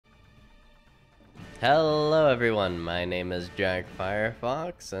Hello everyone, my name is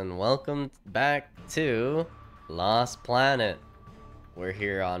JackFireFox and welcome back to Lost Planet. We're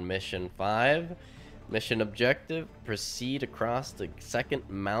here on mission 5. Mission objective, proceed across the second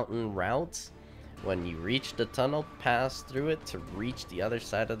mountain route. When you reach the tunnel, pass through it to reach the other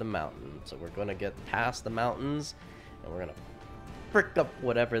side of the mountain. So we're going to get past the mountains and we're going to frick up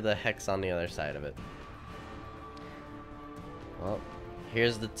whatever the heck's on the other side of it. Well,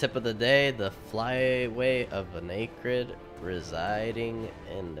 here's the tip of the day. The flyway of an Akrid residing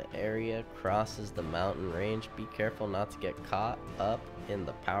in the area crosses the mountain range. Be careful not to get caught up in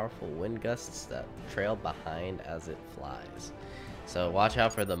the powerful wind gusts that trail behind as it flies. So watch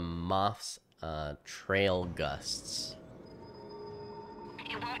out for the moth's trail gusts.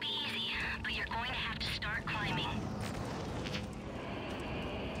 It won't be easy, but you're going to have to start climbing.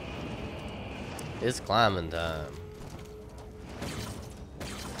 It's climbing time.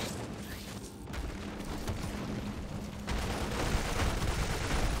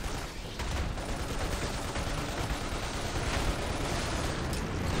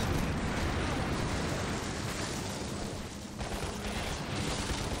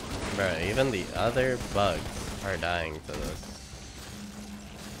 Bro, even the other bugs are dying to this.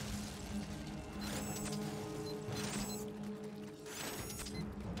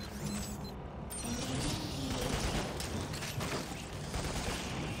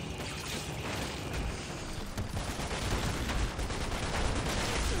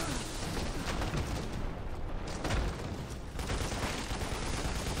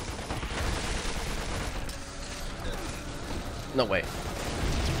 No way.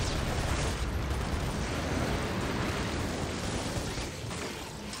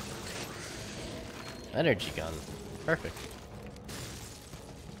 Energy gun. Perfect.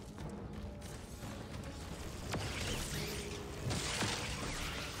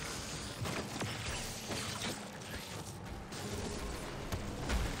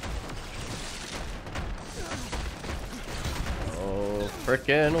 Oh,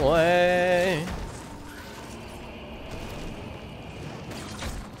 frickin' way.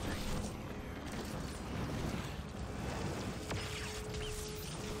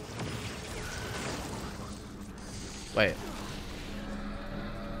 Wait.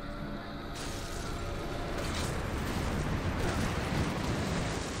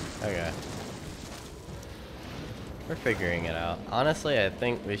 Okay. We're figuring it out. Honestly, I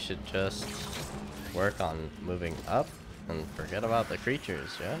think we should just work on moving up and forget about the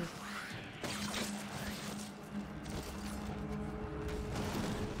creatures, yeah?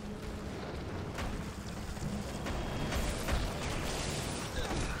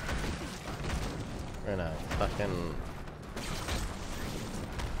 We're gonna fucking...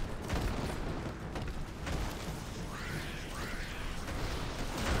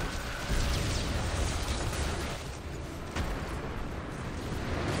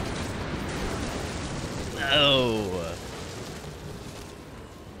 No!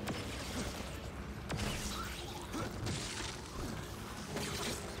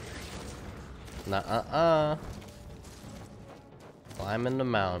 Nuh-uh-uh. Climbing the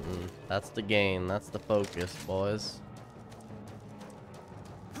mountain. That's the game. That's the focus, boys.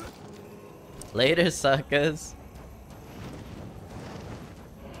 Later, suckers.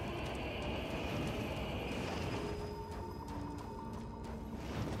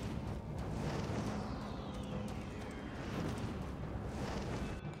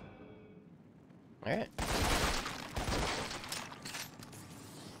 All right.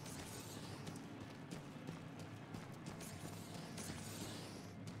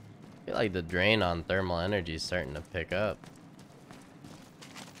 I feel like the drain on thermal energy is starting to pick up,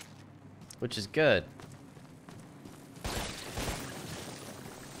 which is good.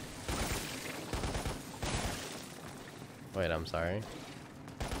 Wait, I'm sorry.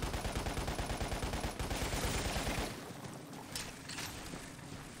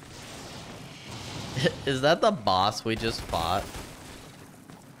 Is that the boss we just fought?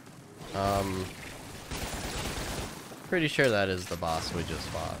 Pretty sure that is the boss we just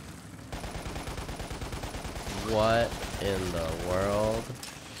fought. What in the world?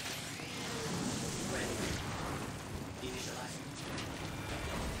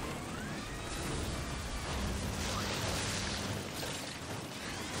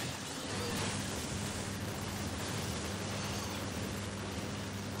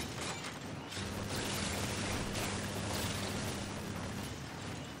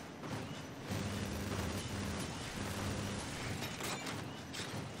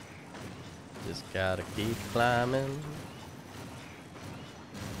 Just gotta keep climbing.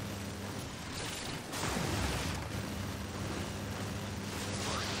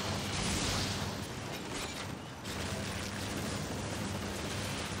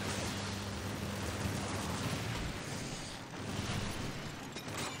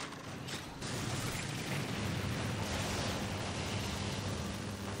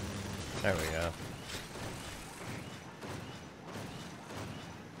 There we go.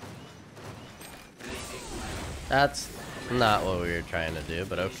 That's not what we were trying to do,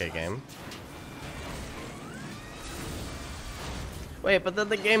 but okay, game. Wait, but then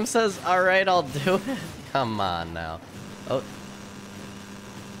the game says, alright, I'll do it. Come on now. Oh.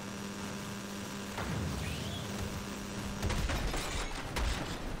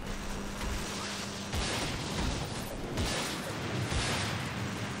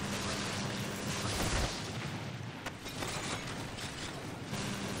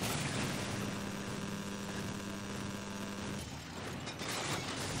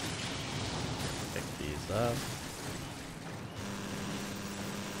 Pick these up.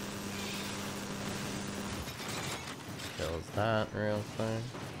 Kills that real quick.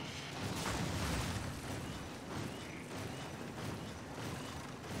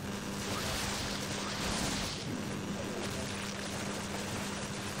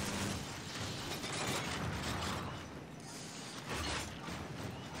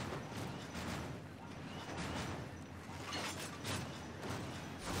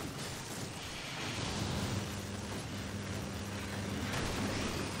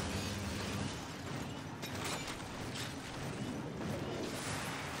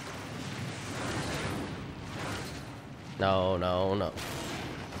 No, no, no.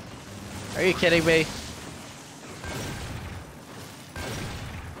 Are you kidding me?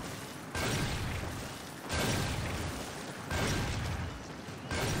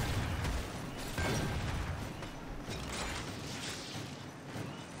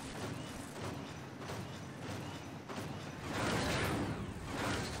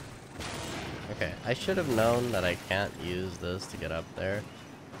 Okay, I should have known that I can't use this to get up there,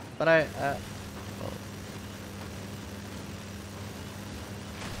 but oh.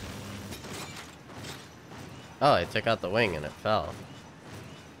 Oh, I took out the wing and it fell.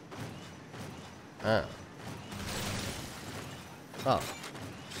 Oh. Oh.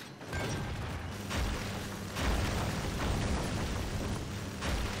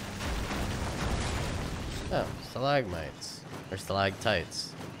 Oh, stalagmites. Or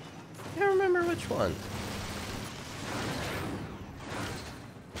stalactites. I can't remember which one.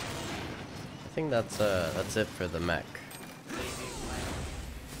 I think that's it for the mech.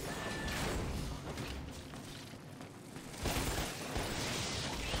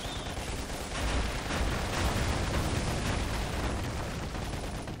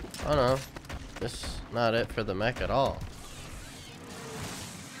 Oh no, this is not it for the mech at all.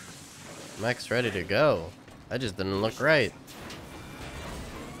 Mech's ready to go. I just didn't look right.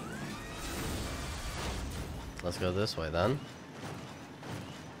 Let's go this way then.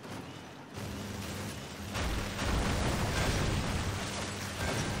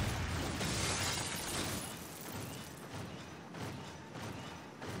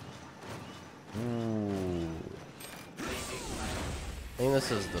 I think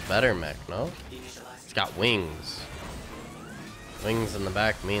this is the better mech, no? It's got wings. Wings in the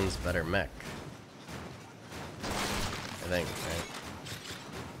back means better mech. I think, right?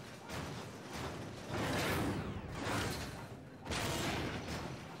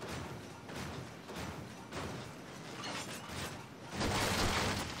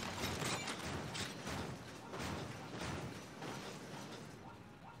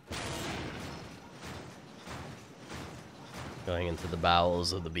 Going into the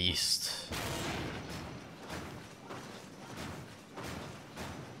bowels of the beast.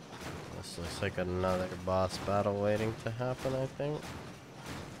 This looks like another boss battle waiting to happen, I think.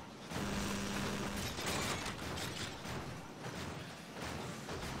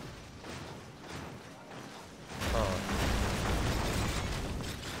 Huh.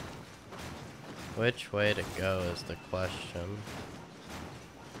 Which way to go is the question.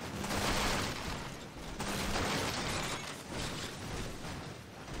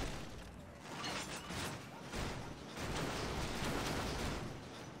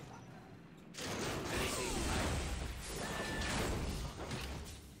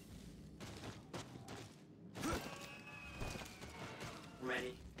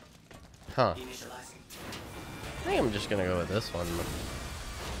 Huh. I think I'm just gonna go with this one.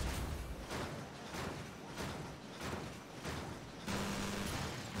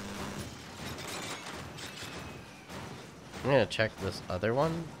 I'm gonna check this other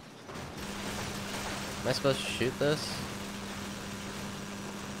one. Am I supposed to shoot this?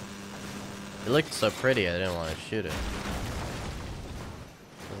 It looked so pretty, I didn't want to shoot it.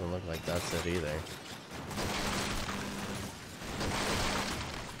 Doesn't look like that's it either.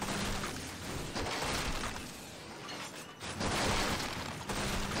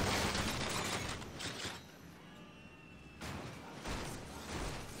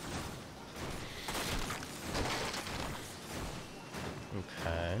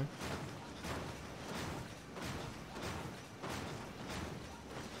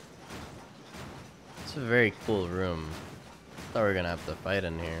 It's a very cool room. Thought we were gonna have to fight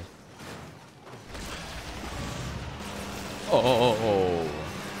in here. Oh.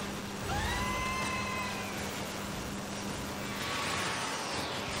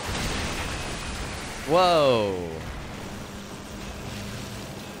 Whoa.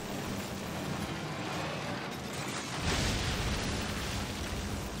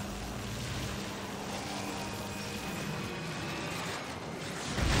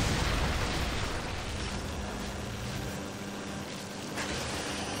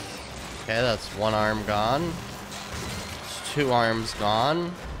 Okay, that's one arm gone. It's 2 arms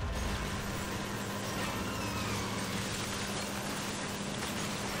gone.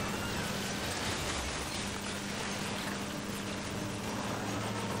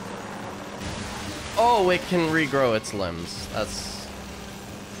 Oh, it can regrow its limbs. That's...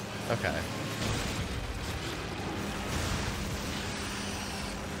 okay.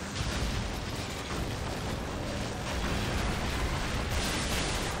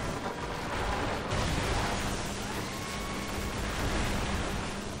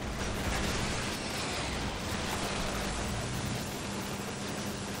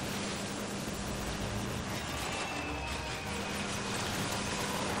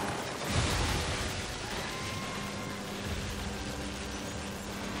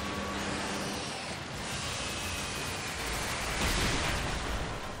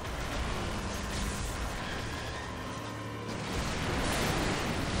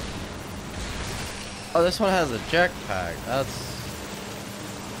 Oh, this one has a jetpack. That's...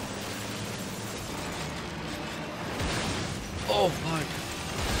 oh, fuck.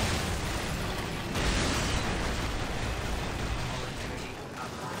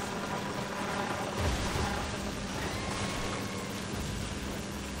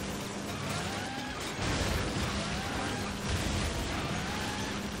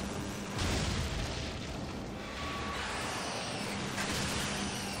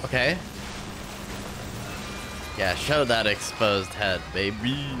 Okay. Yeah, show that exposed head,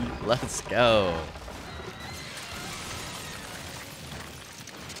 baby. Let's go.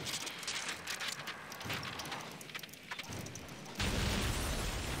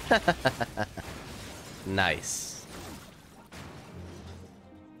 Nice.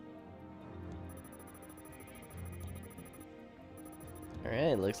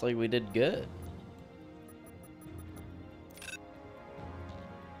 Alright, looks like we did good.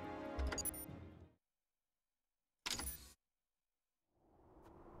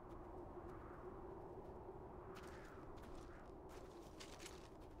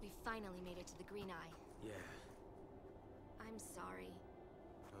 Finally made it to the Green Eye. Yeah. I'm sorry.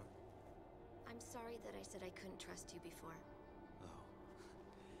 Huh? I'm sorry that I said I couldn't trust you before. Oh.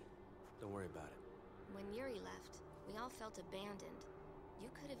 Don't worry about it. When Yuri left, we all felt abandoned. You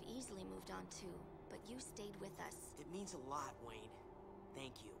could have easily moved on too, but you stayed with us. It means a lot, Wayne.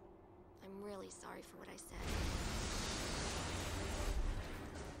 Thank you. I'm really sorry for what I said.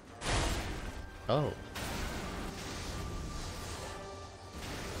 Oh.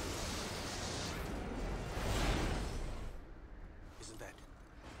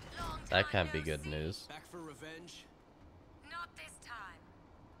 That can't be good news. Back for revenge? Not this time.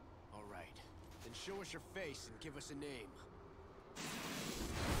 All right. Then show us your face and give us a name.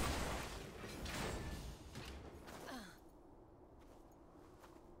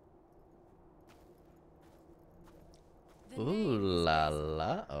 Ooh la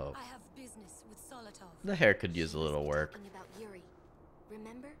la. Oh. I have business with Solotov. The hair could use a little work. Talking about Yuri.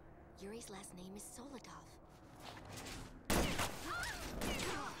 Remember? Yuri's last name is Solotov.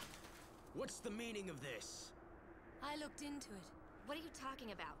 What's the meaning of this? I looked into it. What are you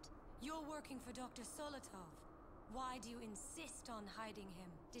talking about? You're working for Dr. Solotov. Why do you insist on hiding him?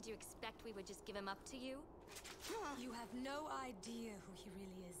 Did you expect we would just give him up to you? You have no idea who he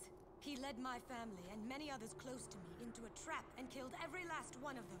really is. He led my family and many others close to me into a trap and killed every last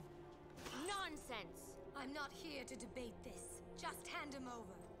one of them. Nonsense! I'm not here to debate this. Just hand him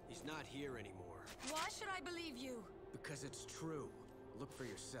over. He's not here anymore. Why should I believe you? Because it's true. Look for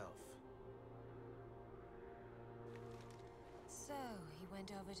yourself. So, he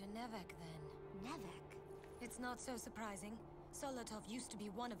went over to Nevek then. Nevek? It's not so surprising. Solotov used to be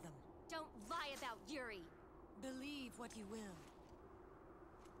one of them. Don't lie about Yuri! Believe what you will.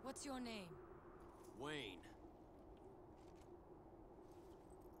 What's your name? Wayne.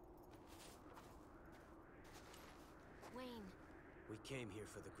 Wayne. We came here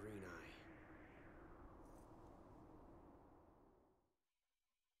for the Green Eye.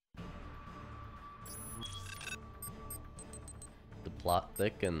 The plot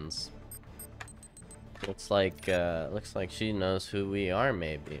thickens. Looks like she knows who we are,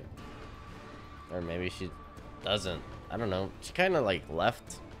 maybe. Or maybe she doesn't. I don't know. She kind of like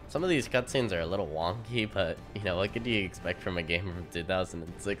left. Some of these cutscenes are a little wonky, but you know, what could you expect from a game from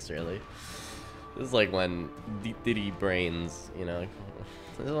 2006, really? This is like when Diddy Brains, you know,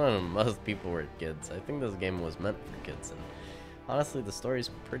 this is when most people were kids. I think this game was meant for kids, and honestly, the story's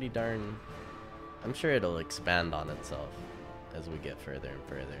pretty darn... I'm sure it'll expand on itself as we get further and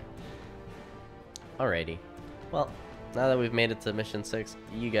further. Alrighty. Well, now that we've made it to Mission 6,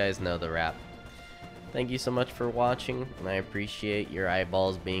 you guys know the rap. Thank you so much for watching, and I appreciate your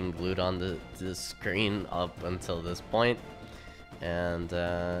eyeballs being glued on the screen up until this point. And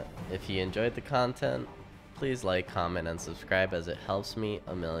if you enjoyed the content, please like, comment, and subscribe, as it helps me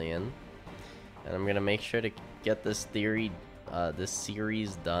a million. And I'm gonna make sure to get this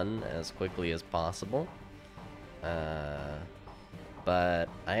series done as quickly as possible. But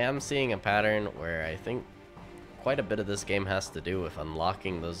I am seeing a pattern where I think quite a bit of this game has to do with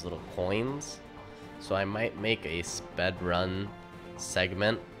unlocking those little coins. So I might make a sped run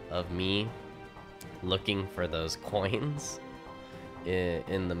segment of me looking for those coins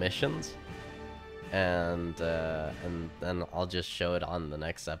in the missions, and then I'll just show it on the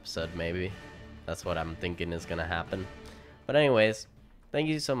next episode. Maybe that's what I'm thinking is gonna happen. But anyways, thank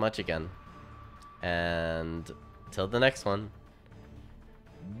you so much again, and till the next one,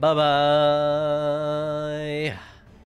 bye bye.